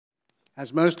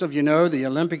As most of you know, the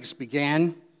Olympics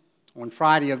began on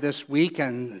Friday of this week,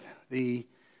 and the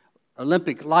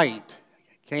Olympic light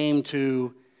came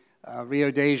to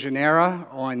Rio de Janeiro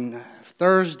on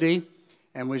Thursday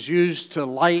and was used to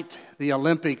light the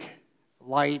Olympic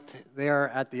light there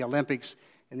at the Olympics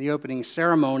in the opening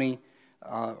ceremony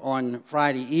on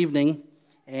Friday evening.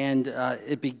 And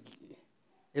it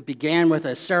began with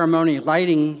a ceremonial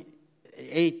lighting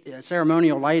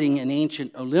in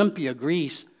ancient Olympia,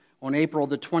 Greece, on April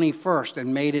the 21st,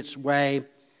 and made its way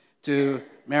to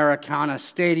Maracana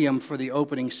Stadium for the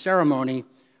opening ceremony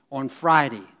on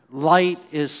Friday. Light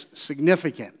is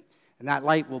significant, and that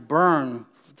light will burn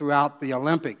throughout the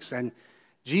Olympics. And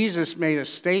Jesus made a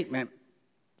statement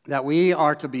that we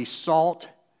are to be salt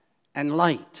and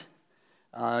light.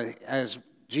 As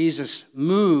Jesus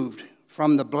moved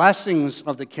from the blessings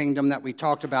of the kingdom that we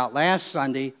talked about last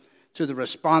Sunday to the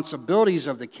responsibilities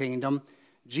of the kingdom,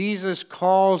 Jesus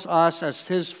calls us as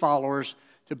his followers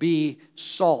to be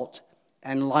salt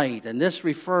and light. And this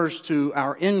refers to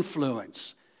our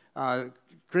influence.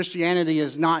 Christianity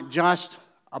is not just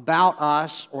about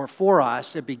us or for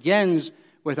us. It begins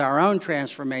with our own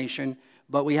transformation,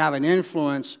 but we have an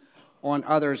influence on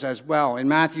others as well. In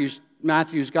Matthew's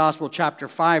Gospel, chapter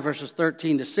 5, verses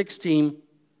 13 to 16,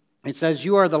 it says,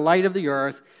 "You are the light of the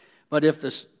earth,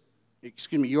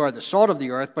 you are the salt of the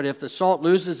earth, but if the salt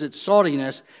loses its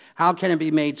saltiness, how can it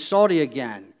be made salty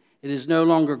again? It is no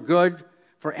longer good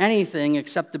for anything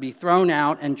except to be thrown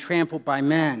out and trampled by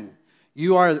men.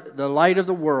 You are the light of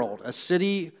the world. A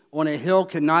city on a hill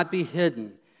cannot be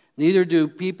hidden. Neither do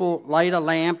people light a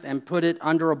lamp and put it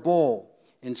under a bowl.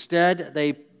 Instead,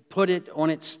 they put it on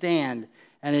its stand,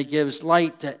 and it gives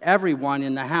light to everyone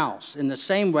in the house. In the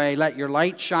same way, let your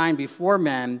light shine before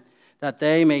men, that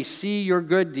they may see your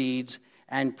good deeds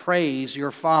and praise your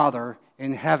Father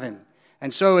in heaven."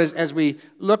 And so as we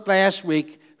looked last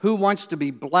week, who wants to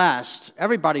be blessed?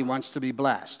 Everybody wants to be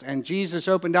blessed. And Jesus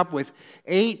opened up with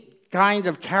 8 kind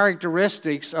of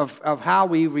characteristics of how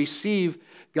we receive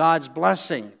God's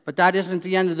blessing. But that isn't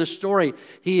the end of the story.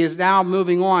 He is now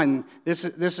moving on. This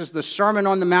is the Sermon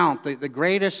on the Mount, the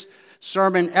greatest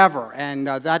sermon ever, and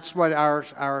that's what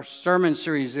our sermon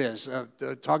series is,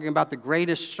 talking about the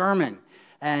greatest sermon.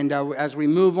 And as we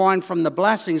move on from the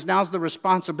blessings, now's the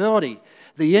responsibility,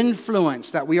 the influence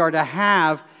that we are to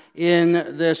have in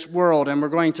this world. And we're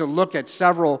going to look at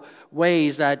several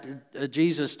ways that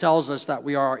Jesus tells us that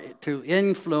we are to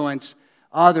influence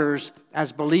others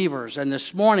as believers. And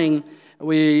this morning,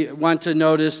 we want to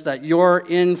notice that your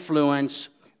influence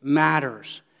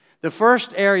matters. The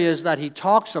first areas that he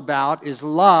talks about is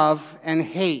love and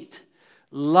hate.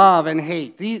 Love and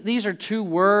hate. These are 2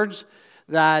 words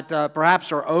that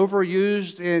perhaps are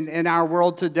overused in our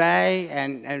world today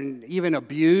and even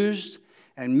abused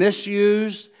and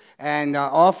misused. And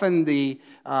often the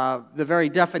very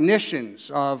definitions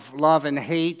of love and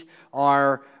hate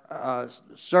are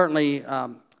certainly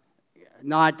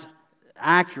not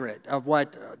accurate of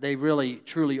what they really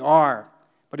truly are.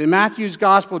 But in Matthew's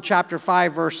Gospel, chapter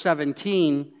 5, verse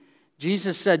 17,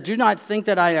 Jesus said, "Do not think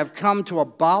that I have come to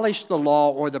abolish the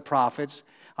law or the prophets.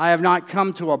 I have not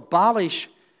come to abolish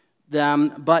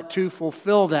them, but to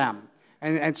fulfill them."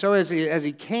 And so as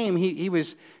he came, he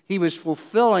was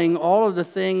fulfilling all of the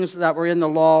things that were in the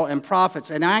law and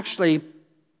prophets. And actually,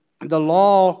 the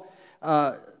law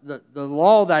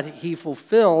that he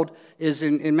fulfilled is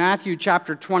in Matthew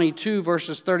chapter 22,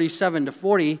 verses 37 to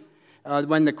 40.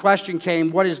 When the question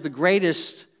came, what is the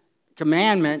greatest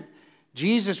commandment?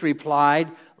 Jesus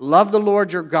replied, "Love the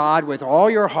Lord your God with all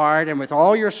your heart and with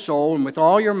all your soul and with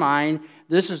all your mind.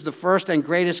 This is the first and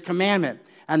greatest commandment.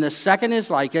 And the second is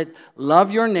like it,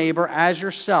 love your neighbor as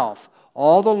yourself.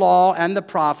 All the law and the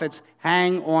prophets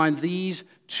hang on these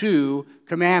 2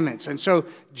 commandments." And so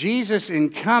Jesus, in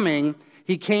coming,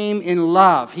 he came in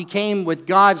love. He came with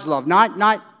God's love,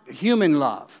 not human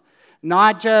love.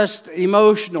 Not just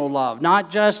emotional love,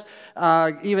 not just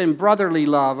even brotherly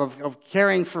love of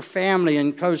caring for family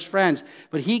and close friends,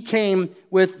 but he came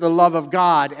with the love of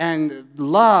God, and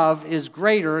love is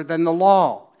greater than the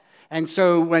law. And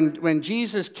so when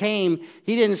Jesus came,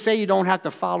 he didn't say you don't have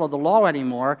to follow the law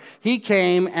anymore. He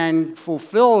came and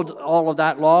fulfilled all of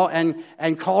that law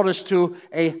and called us to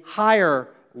a higher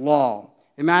law.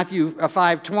 In Matthew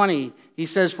 5:20, he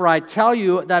says, "For I tell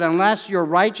you that unless your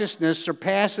righteousness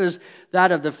surpasses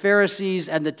that of the Pharisees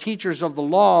and the teachers of the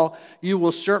law, you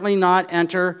will certainly not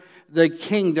enter the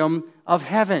kingdom of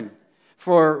heaven."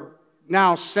 For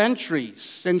now centuries,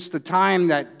 since the time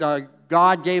that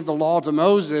God gave the law to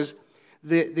Moses,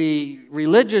 the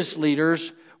religious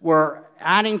leaders were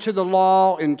adding to the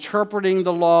law, interpreting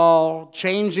the law,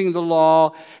 changing the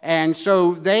law. And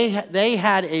so they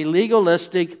had a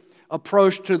legalistic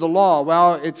approach to the law.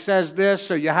 Well, it says this,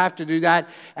 so you have to do that,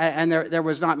 and there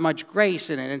was not much grace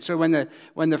in it. And so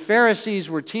when the Pharisees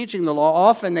were teaching the law,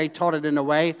 often they taught it in a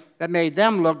way that made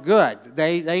them look good.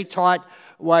 They taught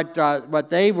what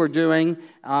they were doing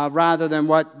rather than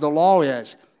what the law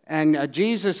is. And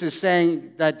Jesus is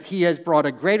saying that he has brought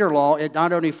a greater law. It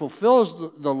not only fulfills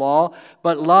the law,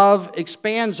 but love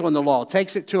expands on the law,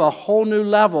 takes it to a whole new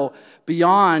level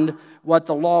beyond what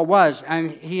the law was.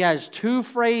 And he has two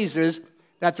phrases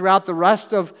that throughout the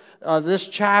rest of this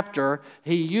chapter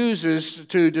he uses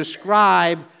to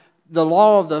describe the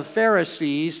law of the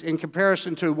Pharisees in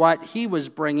comparison to what he was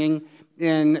bringing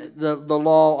in the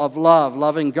law of love,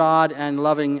 loving God and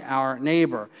loving our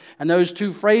neighbor. And those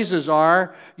two phrases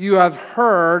are, you have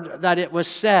heard that it was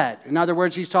said. In other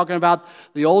words, he's talking about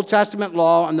the Old Testament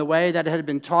law and the way that it had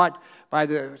been taught by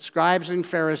the scribes and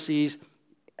Pharisees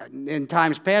in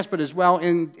times past, but as well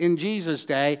in Jesus'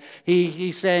 day.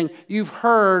 He's saying, you've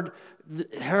heard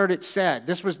it said.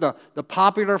 This was the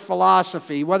popular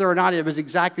philosophy, whether or not it was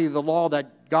exactly the law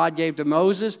that God gave to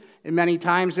Moses, and many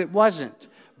times it wasn't.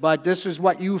 But this is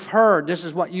what you've heard. This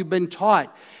is what you've been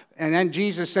taught. And then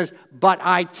Jesus says, but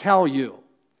I tell you.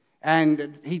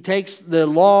 And he takes the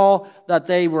law that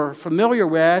they were familiar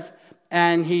with,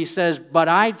 and he says, but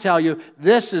I tell you,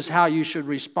 this is how you should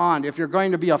respond if you're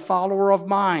going to be a follower of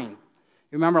mine.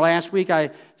 You remember last week I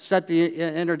set the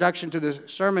introduction to the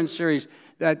sermon series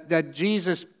that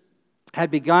Jesus had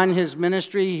begun his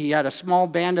ministry. He had a small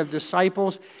band of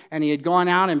disciples, and he had gone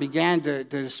out and began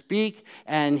to speak,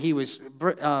 and he was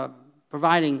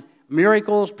providing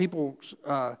miracles. People's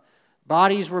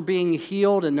bodies were being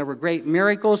healed, and there were great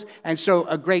miracles, and so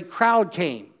a great crowd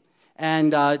came.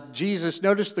 And Jesus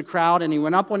noticed the crowd, and he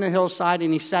went up on the hillside,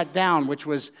 and he sat down, which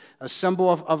was a symbol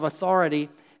of authority,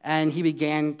 and he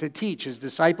began to teach. His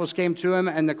disciples came to him,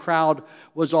 and the crowd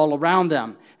was all around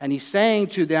them. And he's saying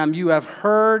to them, you have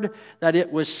heard that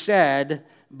it was said,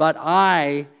 but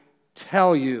I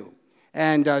tell you.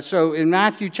 And so in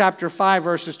Matthew chapter 5,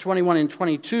 verses 21 and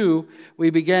 22, we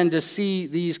begin to see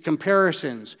these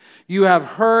comparisons. You have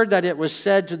heard that it was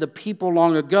said to the people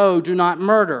long ago, do not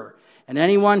murder. And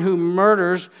anyone who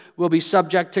murders will be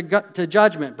subject to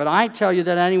judgment. But I tell you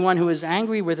that anyone who is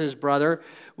angry with his brother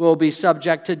will be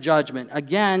subject to judgment.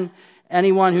 Again,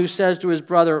 anyone who says to his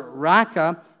brother,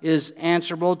 Raca, is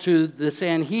answerable to the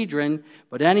Sanhedrin.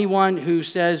 But anyone who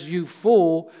says, you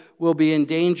fool, will be in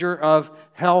danger of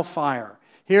hellfire.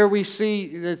 Here we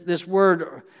see this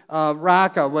word,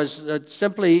 Raca, was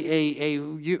simply a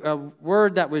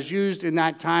word that was used in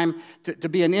that time to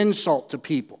be an insult to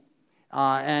people.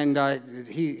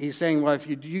 He's saying, well, if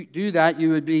you do that, you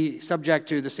would be subject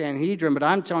to the Sanhedrin. But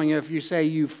I'm telling you, if you say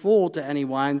you fool to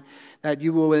anyone, that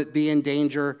you will be in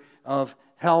danger of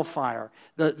hellfire.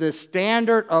 The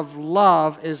standard of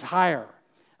love is higher.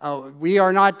 We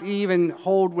are not to even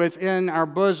hold within our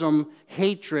bosom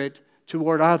hatred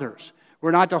toward others.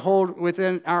 We're not to hold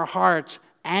within our hearts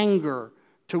anger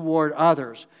toward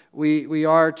others. We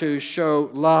are to show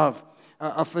love.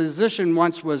 A physician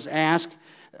once was asked,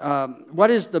 what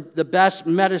is the best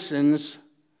medicines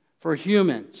for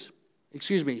humans?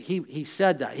 Excuse me, he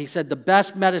said that. He said the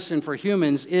best medicine for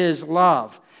humans is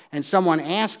love. And someone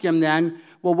asked him then,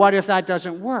 well, what if that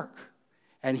doesn't work?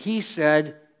 And he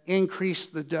said, increase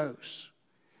the dose.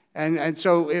 And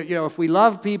so, if we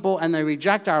love people and they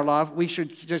reject our love, we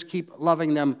should just keep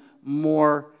loving them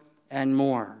more and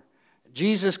more.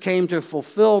 Jesus came to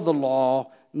fulfill the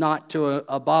law, not to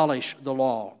abolish the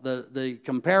law. The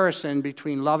comparison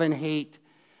between love and hate,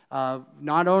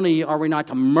 not only are we not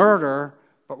to murder,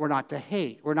 but we're not to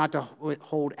hate. We're not to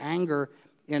hold anger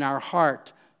in our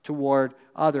heart toward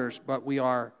others, but we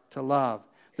are to love.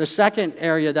 The second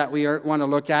area that we want to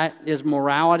look at is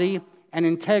morality and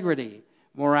integrity.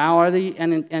 Morality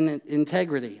and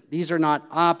integrity. These are not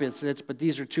opposites, but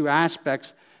these are two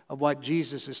aspects of what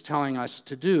Jesus is telling us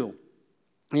to do.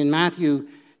 In Matthew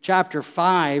chapter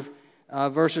 5,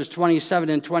 verses 27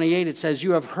 and 28, it says,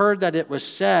 you have heard that it was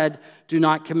said, do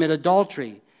not commit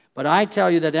adultery. But I tell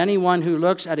you that anyone who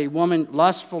looks at a woman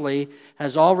lustfully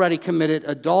has already committed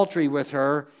adultery with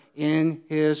her in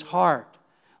his heart.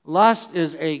 Lust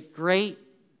is a great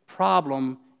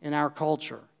problem in our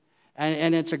culture.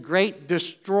 And it's a great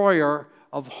destroyer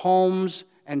of homes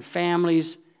and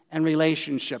families and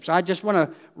relationships. I just want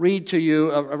to read to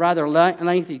you a rather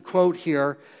lengthy quote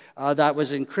here that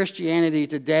was in Christianity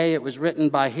Today. It was written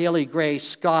by Haley Gray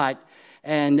Scott,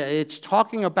 and it's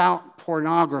talking about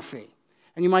pornography.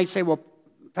 And you might say, well,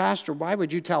 Pastor, why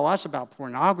would you tell us about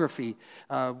pornography?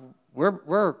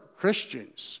 we're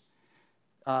Christians.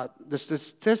 The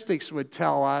statistics would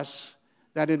tell us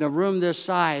that in a room this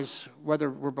size, whether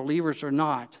we're believers or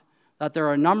not, that there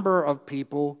are a number of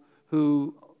people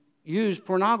who use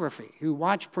pornography, who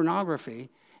watch pornography,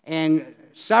 and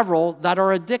several that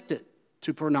are addicted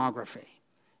to pornography.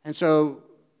 And so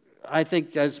I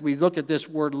think as we look at this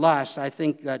word lust, I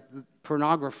think that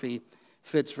pornography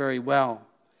fits very well.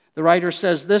 The writer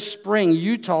says, this spring,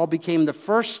 Utah became the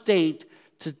first state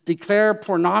to declare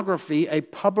pornography a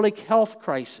public health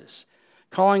crisis,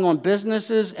 calling on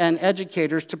businesses and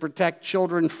educators to protect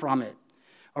children from it.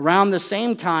 Around the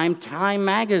same time, Time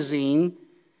Magazine,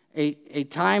 a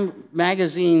Time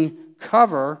Magazine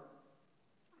cover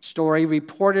story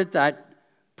reported that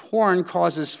porn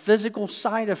causes physical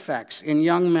side effects in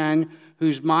young men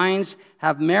whose minds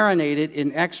have marinated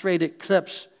in X-rated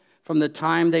clips from the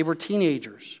time they were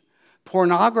teenagers.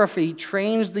 Pornography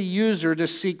trains the user to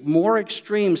seek more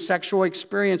extreme sexual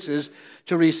experiences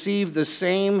to receive the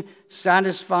same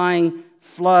satisfying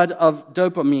flood of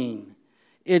dopamine.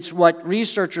 It's what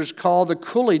researchers call the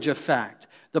Coolidge effect.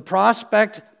 The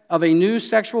prospect of a new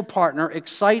sexual partner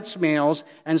excites males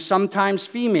and sometimes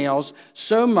females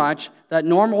so much that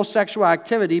normal sexual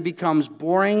activity becomes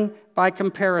boring by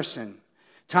comparison.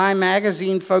 Time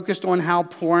Magazine focused on how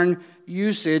porn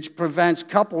usage prevents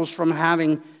couples from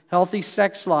having healthy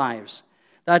sex lives.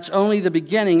 That's only the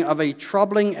beginning of a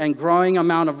troubling and growing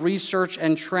amount of research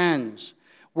and trends.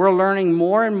 We're learning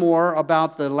more and more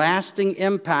about the lasting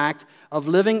impact of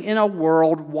living in a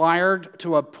world wired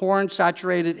to a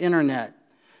porn-saturated internet.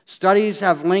 Studies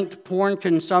have linked porn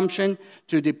consumption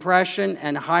to depression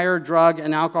and higher drug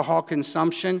and alcohol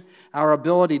consumption, our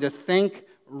ability to think,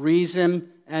 reason,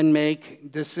 and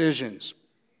make decisions.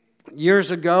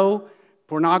 Years ago,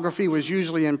 pornography was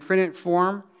usually in printed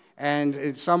form, and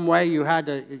in some way you had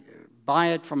to buy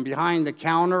it from behind the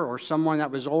counter, or someone that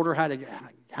was older had to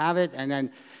have it and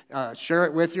then share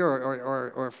it with you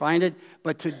or find it.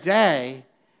 But today,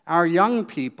 our young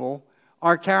people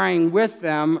are carrying with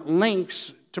them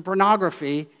links to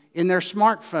pornography in their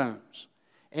smartphones.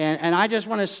 And I just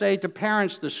want to say to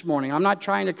parents this morning, I'm not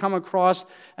trying to come across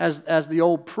as the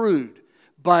old prude,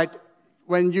 but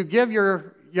when you give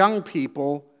your young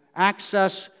people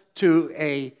access to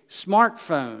a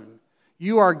smartphone,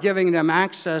 you are giving them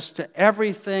access to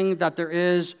everything that there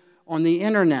is on the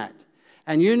internet.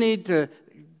 And you need to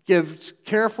give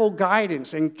careful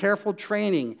guidance and careful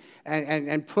training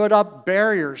and put up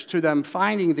barriers to them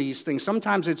finding these things.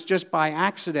 Sometimes it's just by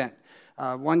accident.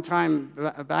 One time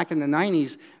back in the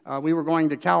 90s, we were going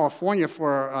to California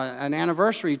for an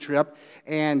anniversary trip,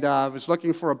 and was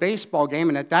looking for a baseball game.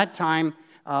 And at that time,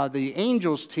 the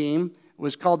Angels team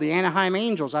was called the Anaheim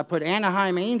Angels. I put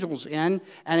Anaheim Angels in,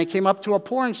 and it came up to a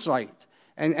porn site.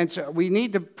 And so we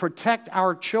need to protect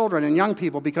our children and young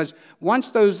people, because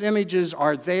once those images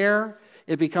are there,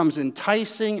 it becomes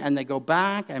enticing, and they go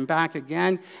back and back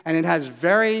again, and it has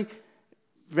very,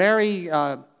 very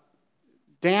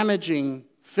damaging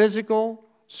physical,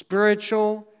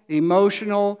 spiritual,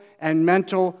 emotional, and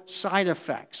mental side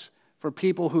effects for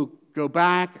people who go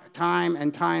back time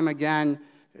and time again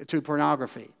to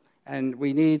pornography. And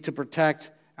we need to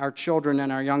protect our children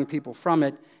and our young people from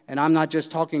it. And I'm not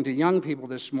just talking to young people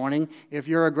this morning. If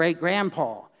you're a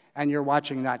great-grandpa and you're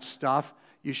watching that stuff,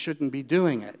 you shouldn't be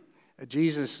doing it.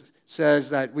 Jesus says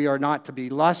that we are not to be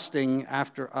lusting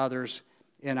after others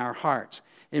in our hearts.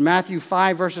 In Matthew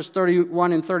 5, verses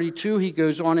 31 and 32, he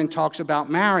goes on and talks about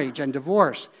marriage and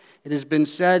divorce. It has been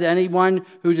said, anyone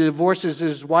who divorces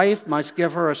his wife must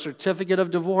give her a certificate of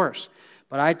divorce.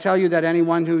 But I tell you that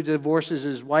anyone who divorces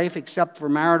his wife, except for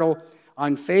marital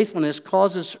unfaithfulness,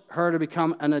 causes her to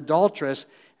become an adulteress,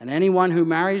 and anyone who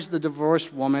marries the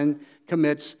divorced woman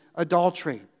commits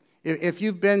adultery. If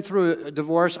you've been through a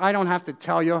divorce, I don't have to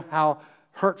tell you how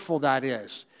hurtful that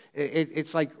is.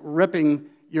 It's like ripping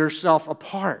yourself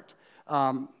apart.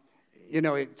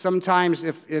 Sometimes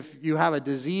if you have a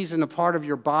disease in a part of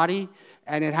your body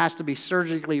and it has to be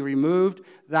surgically removed,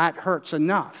 that hurts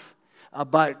enough.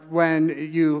 But when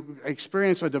you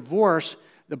experience a divorce,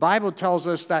 the Bible tells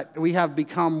us that we have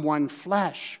become one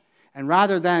flesh. And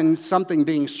rather than something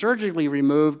being surgically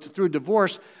removed through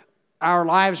divorce, our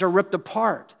lives are ripped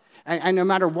apart. And no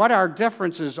matter what our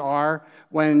differences are,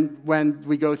 when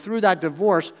we go through that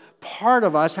divorce, part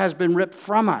of us has been ripped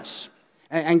from us.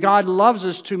 And God loves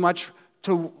us too much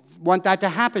to want that to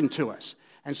happen to us.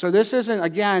 And so this isn't,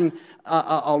 again,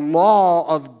 a law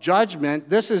of judgment.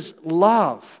 This is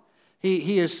love.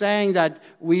 He is saying that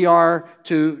we are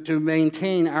to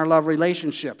maintain our love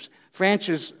relationships.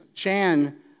 Francis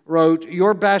Chan wrote,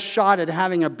 "Your best shot at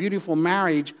having a beautiful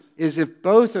marriage is if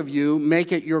both of you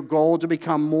make it your goal to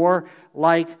become more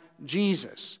like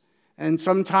Jesus. And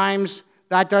sometimes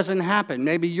that doesn't happen.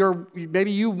 Maybe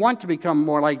you want to become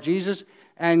more like Jesus,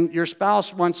 and your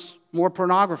spouse wants more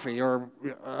pornography or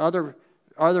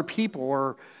other people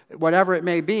or whatever it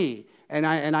may be. And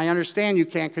I understand you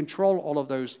can't control all of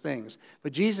those things.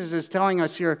 But Jesus is telling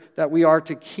us here that we are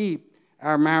to keep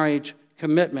our marriage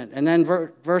commitment. And then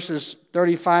verses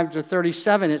 35 to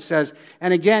 37, it says,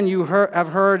 "And again you have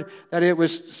heard that it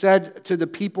was said to the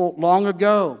people long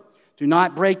ago, 'Do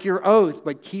not break your oath,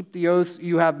 but keep the oath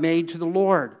you have made to the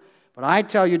Lord.' But I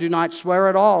tell you, do not swear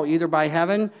at all, either by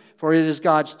heaven, for it is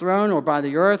God's throne, or by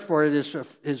the earth, for it is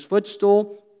his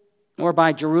footstool, or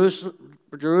by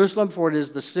Jerusalem, for it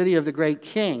is the city of the great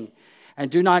king. And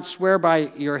do not swear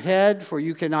by your head, for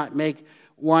you cannot make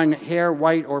one hair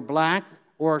white or black,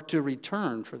 or to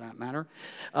return, for that matter.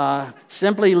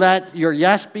 Simply let your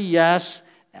yes be yes,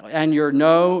 and your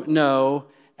no, no.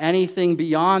 Anything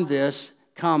beyond this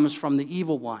comes from the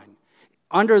evil one."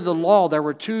 Under the law, there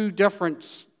were two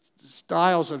different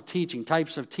styles of teaching,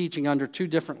 types of teaching under two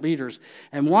different leaders.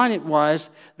 And one, it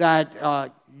was that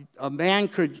a man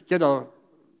could get a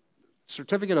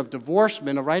certificate of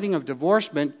divorcement, a writing of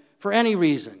divorcement, for any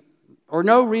reason, or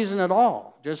no reason at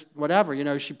all, just whatever. You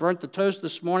know, she burnt the toast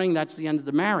this morning, that's the end of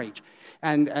the marriage.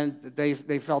 And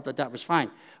they felt that was fine.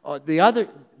 The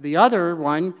other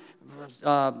one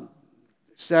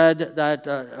said that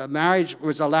a marriage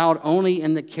was allowed only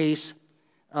in the case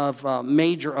of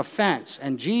major offense.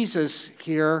 And Jesus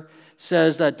here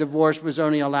says that divorce was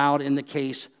only allowed in the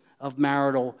case of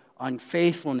marital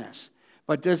unfaithfulness.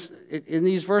 But in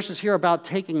these verses here about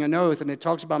taking an oath, and it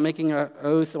talks about making an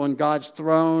oath on God's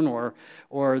throne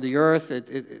or the earth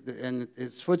and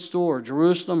its footstool or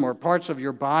Jerusalem or parts of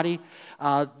your body,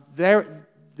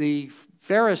 the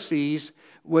Pharisees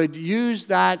would use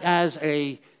that as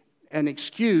an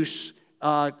excuse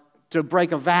to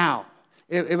break a vow.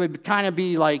 It would kind of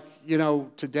be like, you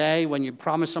know, today when you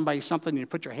promise somebody something, you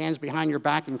put your hands behind your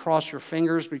back and cross your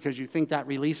fingers because you think that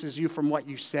releases you from what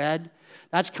you said.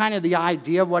 That's kind of the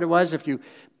idea of what it was. If you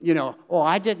know, oh,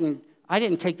 I didn't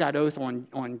take that oath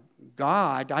on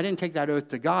God. I didn't take that oath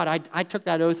to God. I took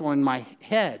that oath on my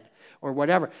head or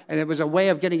whatever. And it was a way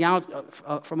of getting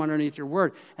out from underneath your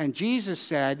word. And Jesus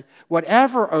said,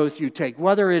 whatever oath you take,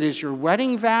 whether it is your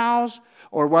wedding vows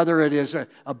or whether it is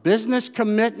a business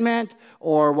commitment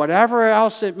or whatever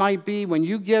else it might be, when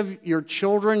you give your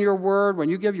children your word, when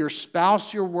you give your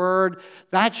spouse your word,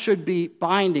 that should be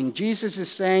binding. Jesus is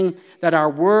saying that our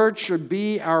word should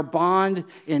be our bond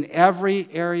in every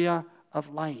area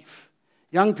of life.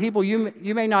 Young people,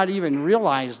 you may not even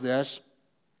realize this,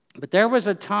 but there was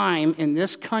a time in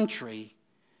this country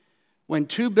when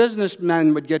two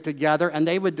businessmen would get together and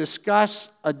they would discuss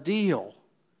a deal.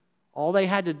 All they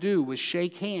had to do was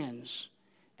shake hands,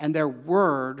 and their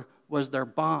word was their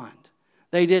bond.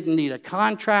 They didn't need a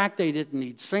contract. They didn't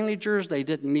need signatures. They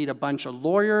didn't need a bunch of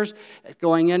lawyers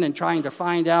going in and trying to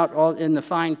find out all in the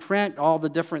fine print all the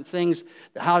different things,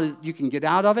 how you can get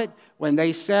out of it. When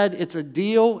they said it's a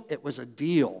deal, it was a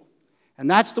deal. And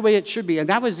that's the way it should be. And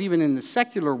that was even in the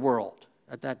secular world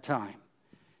at that time.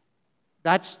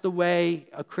 That's the way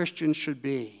a Christian should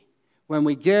be. When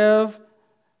we give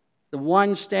the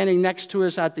one standing next to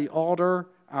us at the altar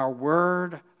our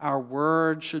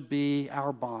word should be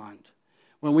our bond.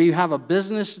 When we have a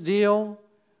business deal,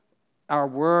 our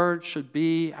word should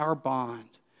be our bond.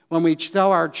 When we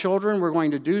tell our children we're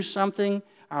going to do something,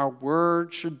 our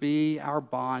word should be our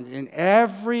bond. In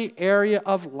every area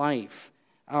of life,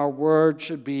 our word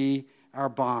should be our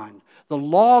bond. The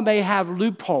law may have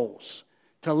loopholes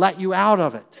to let you out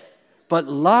of it, but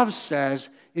love says,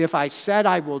 if I said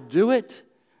I will do it,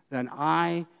 then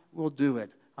I will do it.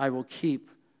 I will keep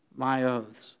my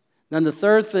oaths. Then the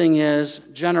third thing is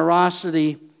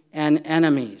generosity and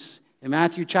enemies. In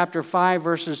Matthew chapter 5,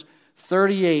 verses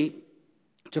 38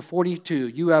 to 42,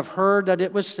 you have heard that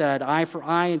it was said, eye for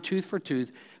eye and tooth for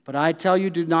tooth, but I tell you,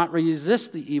 do not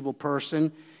resist the evil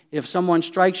person. If someone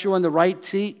strikes you on the right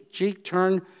cheek,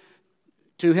 turn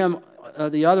to him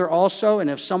the other also. And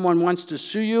if someone wants to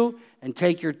sue you and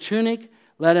take your tunic,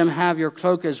 let him have your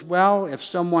cloak as well. If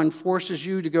someone forces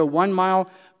you to go 1 mile,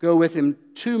 go with him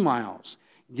 2 miles.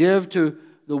 Give to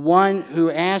the one who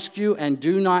asks you, and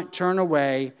do not turn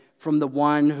away from the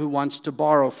one who wants to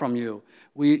borrow from you.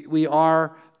 We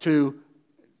are to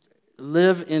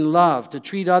live in love, to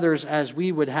treat others as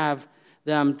we would have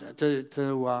them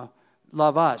to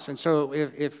love us. And so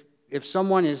if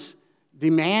someone is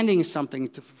demanding something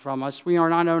from us, we are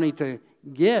not only to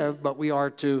give, but we are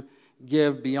to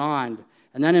give beyond.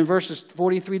 And then in verses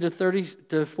 43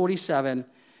 to 47,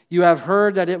 You have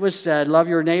heard that it was said, love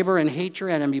your neighbor and hate your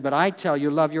enemy. But I tell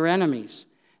you, love your enemies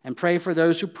and pray for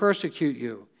those who persecute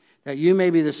you, that you may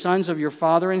be the sons of your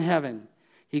Father in heaven.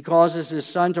 He causes his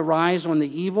sun to rise on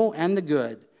the evil and the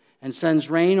good, and sends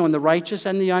rain on the righteous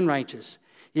and the unrighteous.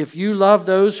 If you love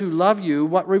those who love you,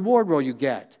 what reward will you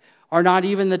get? Are not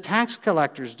even the tax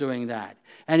collectors doing that?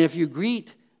 And if you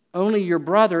greet only your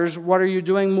brothers, what are you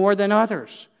doing more than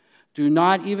others? Do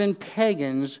not even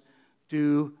pagans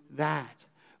do that?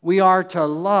 We are to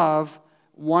love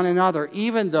one another,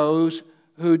 even those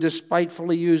who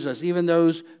despitefully use us, even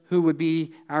those who would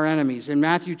be our enemies. In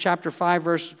Matthew chapter 5,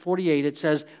 verse 48, it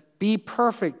says, be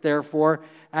perfect, therefore,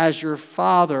 as your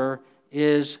Father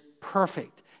is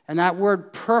perfect. And that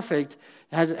word perfect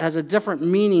has a different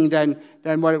meaning than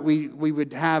what we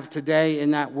would have today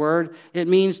in that word. It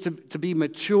means to be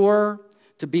mature,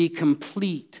 to be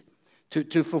complete,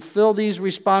 to fulfill these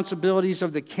responsibilities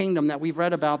of the kingdom that we've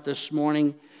read about this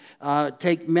morning,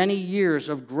 take many years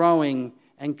of growing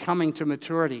and coming to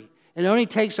maturity. It only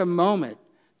takes a moment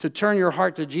to turn your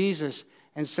heart to Jesus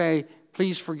and say,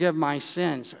 please forgive my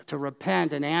sins, to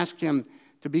repent and ask him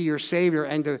to be your Savior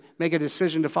and to make a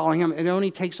decision to follow him. It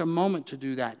only takes a moment to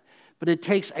do that. But it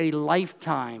takes a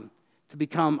lifetime to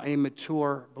become a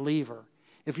mature believer.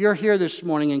 If you're here this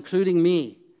morning, including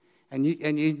me, and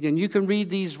you can read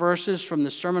these verses from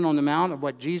the Sermon on the Mount of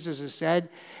what Jesus has said,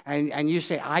 and you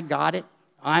say, I got it,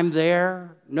 I'm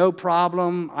there, no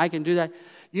problem, I can do that.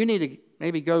 You need to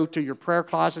maybe go to your prayer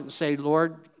closet and say,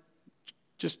 Lord,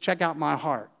 just check out my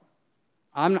heart.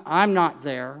 I'm not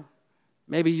there.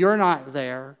 Maybe you're not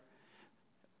there.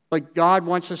 But God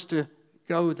wants us to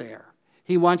go there.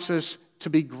 He wants us to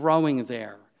be growing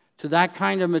there, to that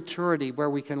kind of maturity where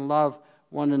we can love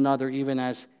one another even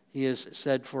as he has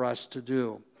said for us to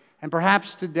do. And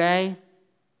perhaps today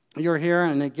you're here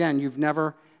and again you've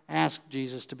never asked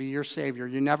Jesus to be your Savior.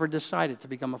 You never decided to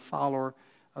become a follower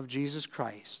of Jesus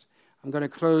Christ. I'm going to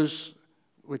close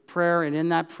with prayer, and in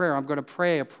that prayer I'm going to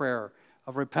pray a prayer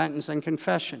of repentance and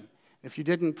confession. If you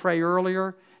didn't pray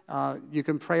earlier, you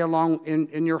can pray along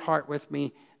in your heart with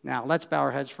me now. Let's bow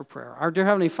our heads for prayer. Our dear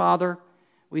Heavenly Father,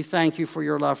 we thank you for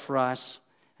your love for us.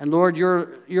 And Lord,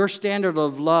 your standard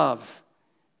of love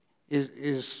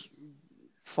is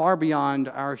far beyond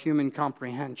our human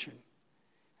comprehension.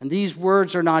 And these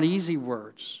words are not easy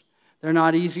words. They're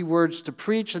not easy words to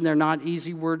preach, and they're not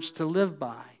easy words to live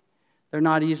by. They're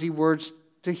not easy words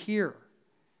to hear.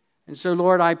 And so,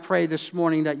 Lord, I pray this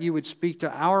morning that you would speak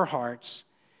to our hearts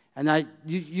and that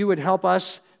you would help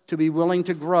us to be willing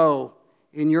to grow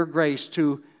in your grace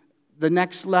to the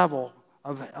next level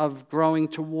of growing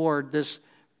toward this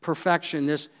perfection,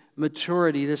 this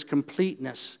maturity, this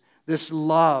completeness, this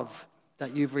love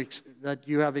that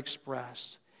you have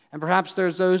expressed. And perhaps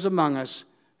there's those among us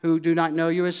who do not know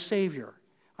you as Savior.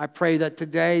 I pray that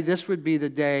today, this would be the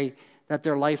day that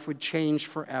their life would change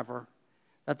forever,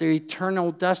 that their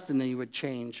eternal destiny would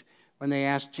change when they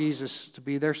ask Jesus to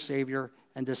be their Savior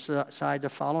and decide to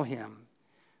follow him.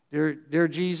 Dear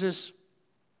Jesus,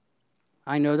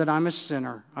 I know that I'm a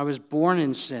sinner. I was born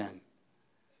in sin,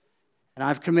 and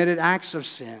I've committed acts of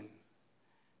sin,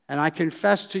 and I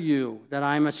confess to you that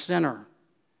I'm a sinner.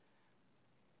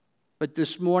 But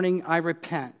this morning I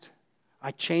repent.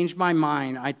 I change my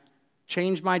mind. I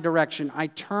change my direction. I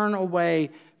turn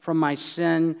away from my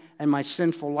sin and my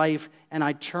sinful life, and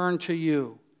I turn to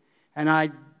you. And I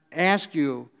ask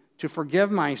you to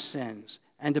forgive my sins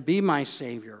and to be my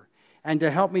Savior and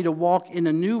to help me to walk in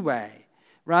a new way.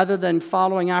 Rather than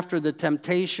following after the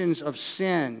temptations of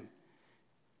sin,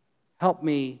 help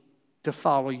me to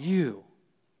follow you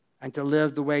and to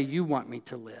live the way you want me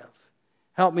to live.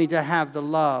 Help me to have the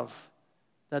love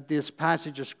that this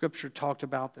passage of Scripture talked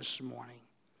about this morning.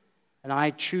 And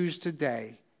I choose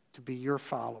today to be your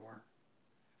follower.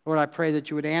 Lord, I pray that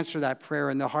you would answer that prayer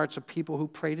in the hearts of people who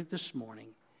prayed it this morning.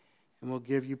 And we'll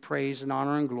give you praise and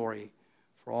honor and glory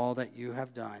for all that you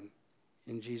have done.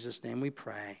 In Jesus' name we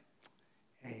pray.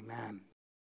 Amen.